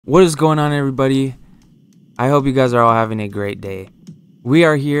What is going on, everybody? I hope you guys are all having a great day. We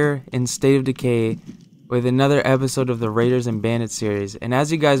are here in State of Decay with another episode of the Raiders and Bandits series, and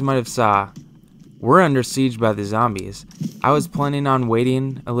as you guys might have saw, we're under siege by the zombies. I was planning on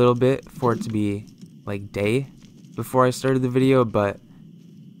waiting a little bit for it to be like day before I started the video, but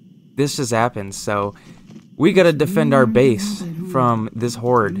this just happened, so we gotta defend our base from this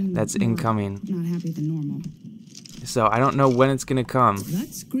horde that's incoming. Not happy than normal. So I don't know when it's gonna come.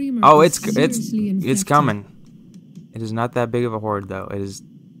 Oh, it's coming. It is not that big of a horde though. It is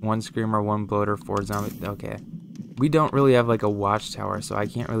one screamer, one bloater, 4 zombies. Okay. We don't really have like a watchtower, so I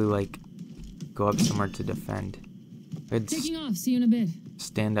can't really like go up somewhere to defend. Taking off. See you in a bit.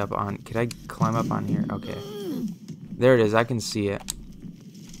 Stand up on. Could I climb up on here? Okay. There it is. I can see it.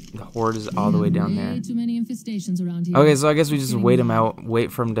 The horde is all the way down there. Too many infestations around here. Okay, so I guess we just wait him out.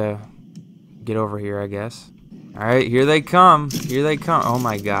 Wait for him to get over here, I guess. Alright, here they come. Here they come. Oh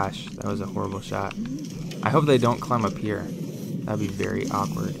my gosh. That was a horrible shot. I hope they don't climb up here. That'd be very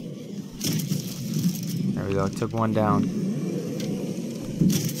awkward. There we go. Took one down.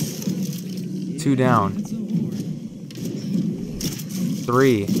 2 down.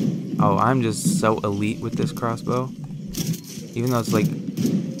 3. Oh, I'm just so elite with this crossbow. Even though it's like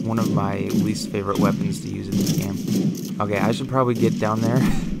one of my least favorite weapons to use in this game. Okay, I should probably get down there.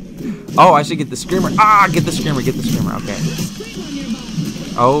 Oh, I should get the screamer. Ah, get the screamer, get the screamer. Okay.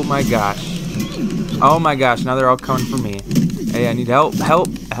 Oh my gosh. Oh my gosh, now they're all coming for me. Hey, I need help, help,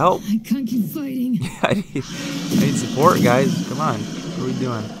 help. I can't keep fighting. I need support, guys. Come on. What are we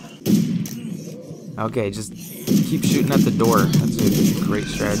doing? Okay, just keep shooting at the door. That's a great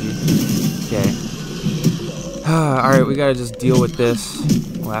strategy. Okay. Alright, we gotta just deal with this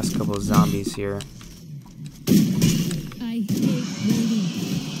last couple of zombies here. I hate waiting.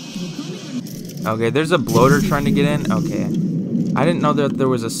 Okay, there's a bloater trying to get in. Okay. I didn't know that there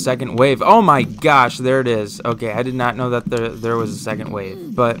was a second wave. Oh my gosh, there it is. Okay, I did not know that there was a second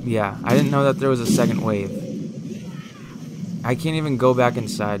wave. But yeah, I didn't know that there was a second wave. I can't even go back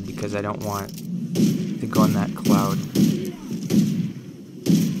inside because I don't want to go in that cloud.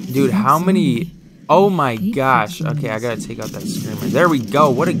 Dude, how many... Oh my gosh. Okay, I gotta take out that screamer. There we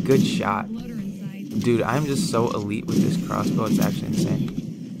go. What a good shot. Dude, I'm just so elite with this crossbow. It's actually insane.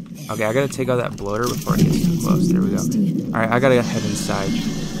 Okay, I gotta take out that bloater before it gets too close. There we go. Alright, I gotta head inside.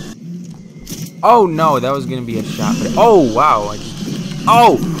 Oh no, that was gonna be a shot. But oh wow.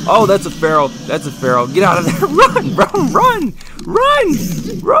 Oh, that's a feral. That's a feral. Get out of there. Run, bro, run. Run.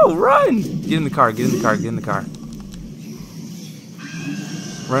 Bro, run. Get in the car, get in the car, get in the car.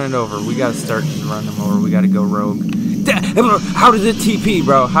 Run it over. We gotta start just running them over. We gotta go rogue. How did it TP,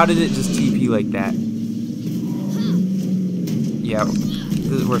 bro? How did it just TP like that? Yeah,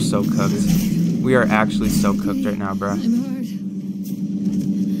 we're so cooked. We are actually so cooked right now, bro.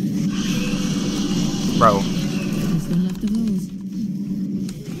 Bro.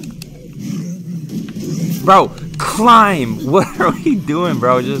 Bro, climb! What are we doing,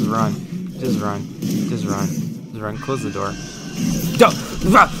 bro? Just run. Just run. Just run. Just run. Close the door. Don't,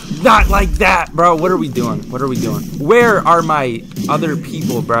 not like that, bro. What are we doing? What are we doing? Where are my other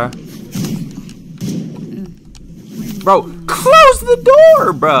people, bro? Bro, close the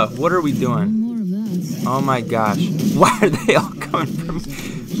door, bro. What are we doing? Oh my gosh. Why are they all coming from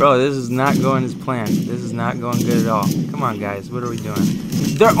me? Bro, this is not going as planned. This is not going good at all. Come on, guys. What are we doing?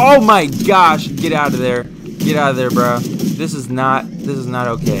 Oh my gosh. Get out of there. Get out of there, bro. This is not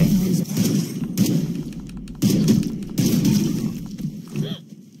okay.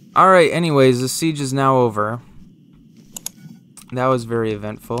 Alright, anyways, the siege is now over. That was very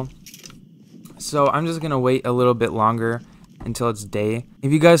eventful. So I'm just gonna wait a little bit longer until it's day.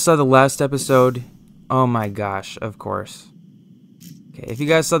 If you guys saw the last episode, oh my gosh, of course. Okay, if you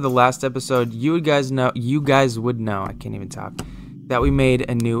guys saw the last episode, you guys would know, I can't even talk, that we made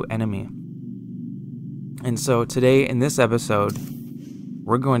a new enemy. And so today in this episode,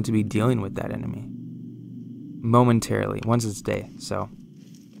 we're going to be dealing with that enemy momentarily, once it's day. So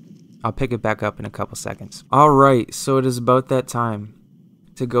I'll pick it back up in a couple seconds. Alright, so it is about that time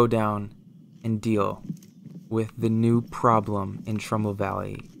to go down and deal with the new problem in Trumbull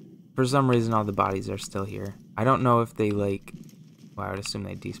Valley. For some reason, all the bodies are still here. I don't know if they like... Well, I would assume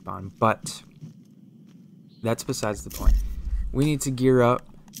they despawn, but that's besides the point. We need to gear up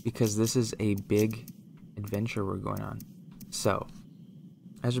because this is a big adventure we're going on. So,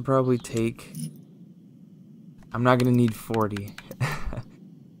 I should probably take... I'm not going to need 40.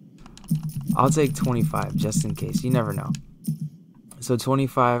 I'll take 25 just in case. You never know. So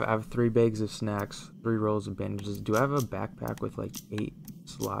 25, I have 3 bags of snacks, 3 rolls of bandages. Do I have a backpack with like 8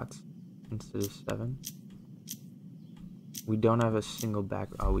 slots instead of 7? We don't have a single back.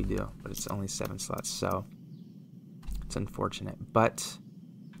 Oh, we do, but it's only 7 slots, so it's unfortunate. But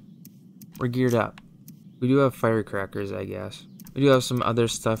we're geared up. We do have firecrackers, I guess. We do have some other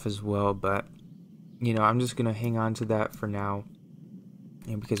stuff as well, but you know, I'm just gonna hang on to that for now,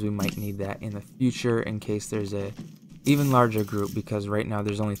 because we might need that in the future in case there's a even larger group. Because right now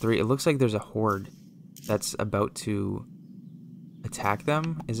there's only 3. It looks like there's a horde that's about to attack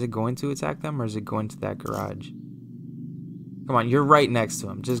them. Is it going to attack them, or is it going to that garage? Come on, you're right next to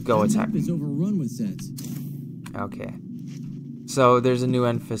him. Just go attack. Is overrun with sets. Okay. So there's a new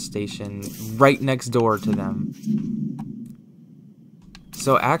infestation right next door to them.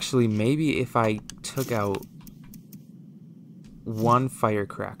 So actually, maybe if I took out one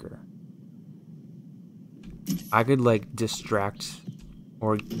firecracker, I could like distract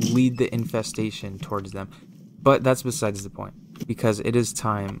or lead the infestation towards them. But that's besides the point, because it is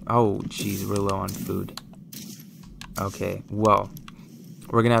time. Oh, jeez, we're low on food. Okay, well,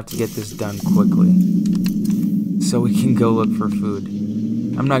 we're gonna have to get this done quickly so we can go look for food.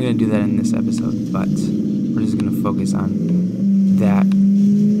 I'm not gonna do that in this episode, but we're just gonna focus on that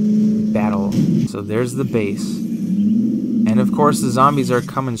battle. So there's the base, and of course the zombies are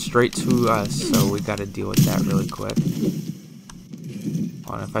coming straight to us, so we gotta deal with that really quick.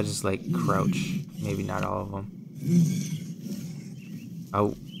 Well, if I just like crouch, maybe not all of them.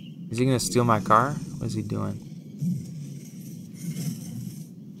 Oh, is he gonna steal my car? What is he doing?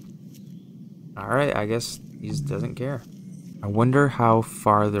 Alright, I guess he just doesn't care. I wonder how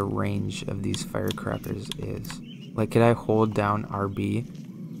far the range of these firecrackers is. Like, could I hold down RB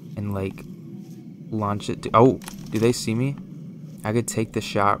and like launch it? Oh, do they see me? I could take the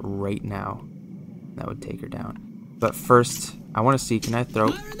shot right now. That would take her down. But first, I want to see, can I throw?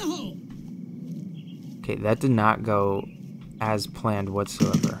 Okay, that did not go as planned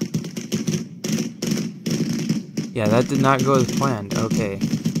whatsoever. Yeah, that did not go as planned. Okay.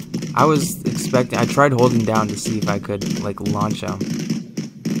 I was expecting, I tried holding down to see if I could like launch them.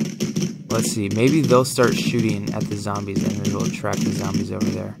 Let's see, maybe they'll start shooting at the zombies and it'll attract the zombies over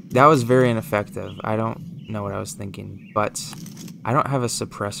there. That was very ineffective. I don't know what I was thinking, but I don't have a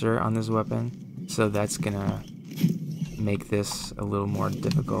suppressor on this weapon, so that's gonna make this a little more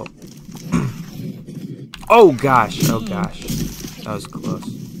difficult. Oh gosh, that was close.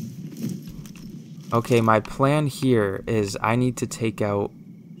 Okay, my plan here is I need to take out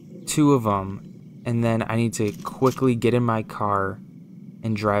 2 of them, and then I need to quickly get in my car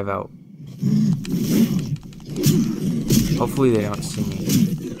and drive out. Hopefully they don't see me.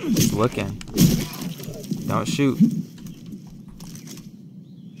 Just looking. Don't shoot.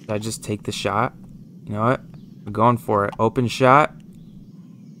 Did I just take the shot? You know what? I'm going for it. Open shot.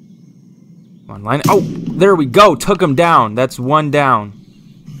 Come on, line. Oh, there we go. Took him down. That's 1 down.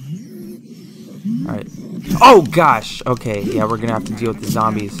 All right. Oh gosh. Okay. Yeah, we're gonna have to deal with the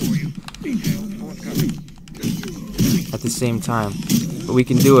zombies at the same time, but we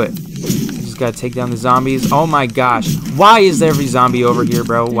can do it. We just gotta take down the zombies. Oh my gosh. Why is every zombie over here,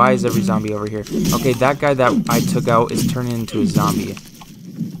 bro? Why is every zombie over here? Okay, that guy that I took out is turning into a zombie.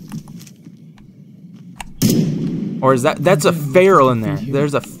 Or is that's a feral in there?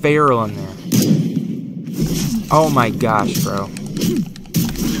 There's a feral in there. Oh my gosh, bro.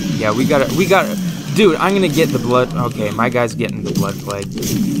 Yeah, we gotta. Dude, I'm gonna get the blood. Okay, my guy's getting the blood plague.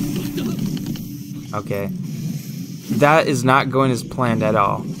 Okay. That is not going as planned at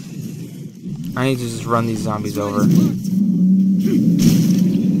all. I need to just run these zombies over.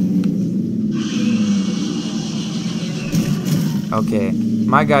 Okay,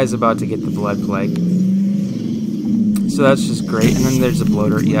 my guy's about to get the blood plague. So that's just great. And then there's a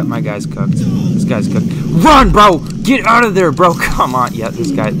bloater. Yeah, my guy's cooked. This guy's cooked. Run, bro! Get out of there, bro! Come on. Yeah,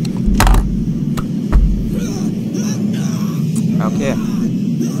 this guy. Okay.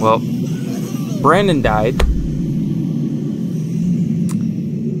 Well, Brandon died.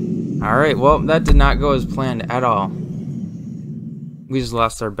 Alright, well, that did not go as planned at all. We just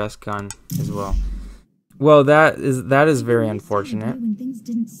lost our best gun as well. Well, that is very unfortunate. When things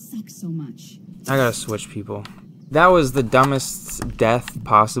didn't suck so much. I gotta switch people. That was the dumbest death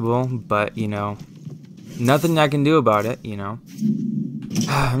possible, but, you know, nothing I can do about it, you know.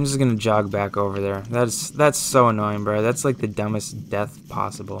 I'm just gonna jog back over there. That's so annoying, bro. That's like the dumbest death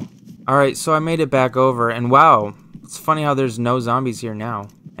possible. Alright, so I made it back over, and wow, it's funny how there's no zombies here now.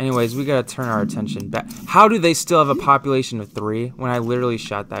 Anyways, we gotta turn our attention back. How do they still have a population of 3 when I literally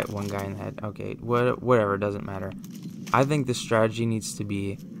shot that one guy in the head? Okay, whatever, doesn't matter. I think the strategy needs to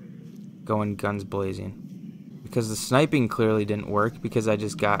be going guns blazing. Because the sniping clearly didn't work because I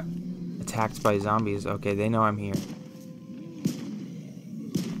just got attacked by zombies. Okay, they know I'm here.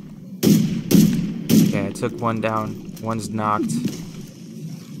 Okay, I took one down. One's knocked.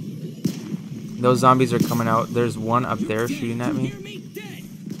 Those zombies are coming out. There's one up there shooting at me.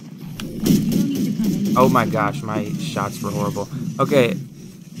 Oh my gosh, my shots were horrible. Okay,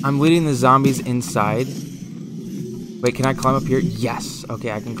 I'm leading the zombies inside. Wait, can I climb up here? Yes.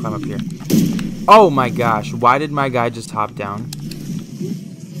 Okay, I can climb up here. Oh my gosh, why did my guy just hop down?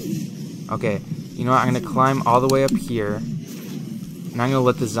 Okay, you know what? I'm going to climb all the way up here. And I'm going to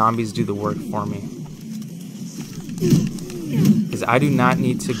let the zombies do the work for me. Because I do not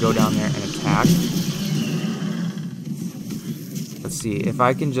need to go down there and attack. Let's see, if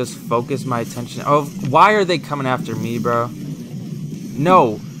I can just focus my attention. Oh, why are they coming after me, bro?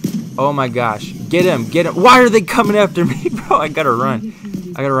 No. Oh my gosh. Get him, get him. Why are they coming after me, bro? I gotta run.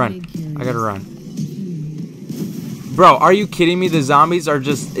 I gotta run. I gotta run. Bro, are you kidding me? The zombies are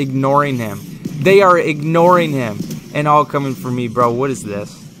just ignoring him. They are ignoring him. And all coming for me, bro. What is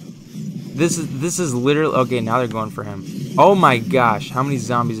this? This is literally... Okay, now they're going for him. Oh my gosh. How many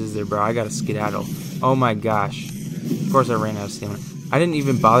zombies is there, bro? I gotta skedaddle. Oh my gosh. Of course I ran out of stamina. I didn't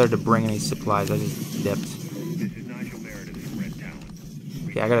even bother to bring any supplies. I just dipped.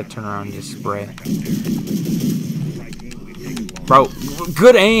 Okay, I gotta turn around and just spray. Bro,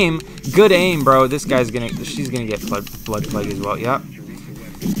 good aim. Good aim, bro. This guy's gonna... She's gonna get blood plague as well. Yep.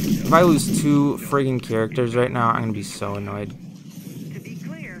 If I lose 2 friggin' characters right now, I'm gonna be so annoyed.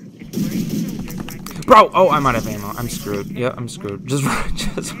 Bro! Oh, I'm out of ammo. I'm screwed. Yep, I'm screwed. Just run.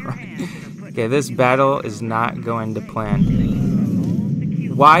 Just run. Okay, this battle is not going to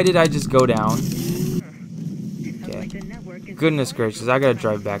plan. Why did I just go down? Okay. Goodness gracious, I gotta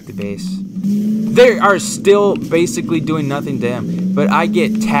drive back to base. They are still basically doing nothing to him, but I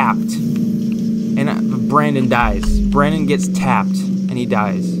get tapped. And Brandon dies. Brandon gets tapped, and he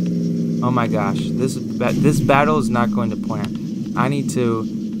dies. Oh my gosh, this battle is not going to plan. I need to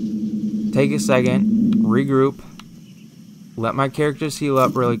take a second, regroup, let my characters heal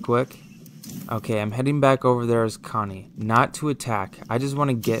up really quick. Okay, I'm heading back over there as Connie. Not to attack. I just want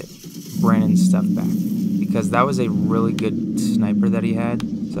to get Brandon's stuff back. Because that was a really good sniper that he had.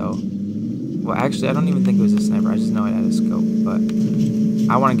 So, well, actually, I don't even think it was a sniper. I just know it had a scope. But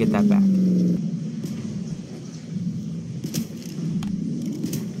I want to get that back.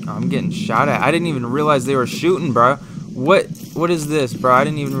 Oh, I'm getting shot at. I didn't even realize they were shooting, bro. What is this, bro? I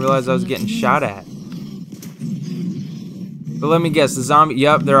didn't even realize I was getting shot at. But let me guess, the zombie...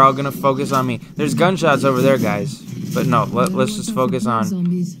 Yep, they're all gonna focus on me. There's gunshots over there, guys. But no, let's just focus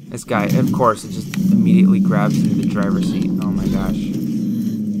on this guy. Of course, it just immediately grabs into the driver's seat. Oh my gosh.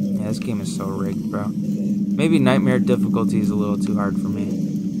 Yeah, this game is so rigged, bro. Maybe nightmare difficulty is a little too hard for me.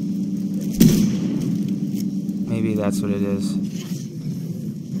 Maybe that's what it is.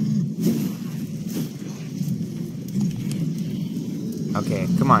 Okay,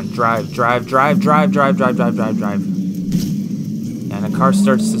 come on, drive. And the car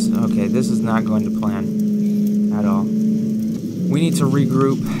starts to... Okay, this is not going to plan at all. We need to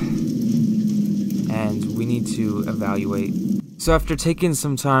regroup, and we need to evaluate. So after taking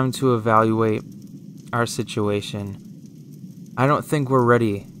some time to evaluate our situation, I don't think we're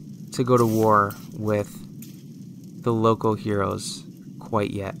ready to go to war with the local heroes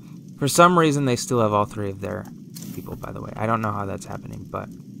quite yet. For some reason, they still have all 3 of their people, by the way. I don't know how that's happening, but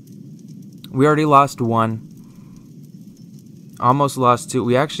we already lost 1. Almost lost 2.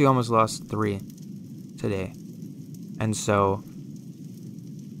 We actually almost lost 3 today. And so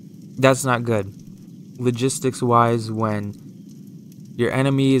that's not good. Logistics wise, when your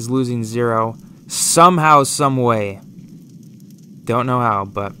enemy is losing 0, somehow, some way, don't know how,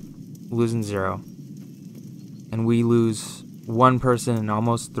 but losing 0, and we lose 1 person and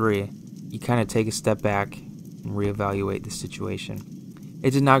almost 3, you kind of take a step back and reevaluate the situation.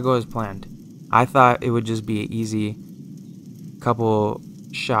 It did not go as planned. I thought it would just be an easy couple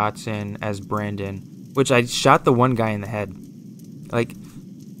shots in as Brandon, which I shot the 1 guy in the head. Like,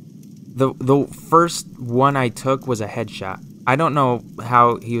 the first one I took was a headshot. I don't know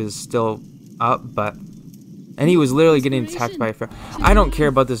how he was still up, but... And he was literally getting attacked by a... I don't care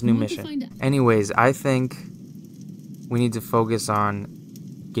about this new mission. Anyways, I think we need to focus on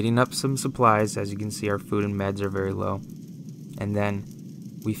getting up some supplies. As you can see, our food and meds are very low. And then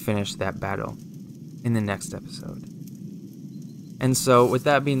we finish that battle in the next episode. And so, with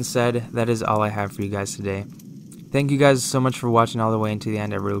that being said, that is all I have for you guys today. Thank you guys so much for watching all the way into the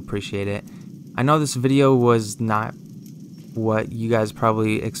end. I really appreciate it. I know this video was not what you guys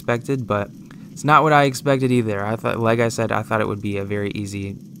probably expected, but it's not what I expected either. I thought, like I said, I thought it would be a very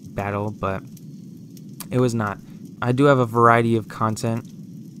easy battle, but it was not. I do have a variety of content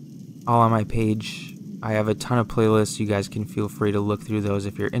all on my page. I have a ton of playlists. You guys can feel free to look through those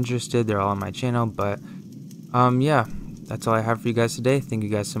if you're interested. They're all on my channel, but Yeah, that's all I have for you guys today. Thank you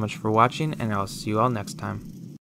guys so much for watching, and I'll see you all next time.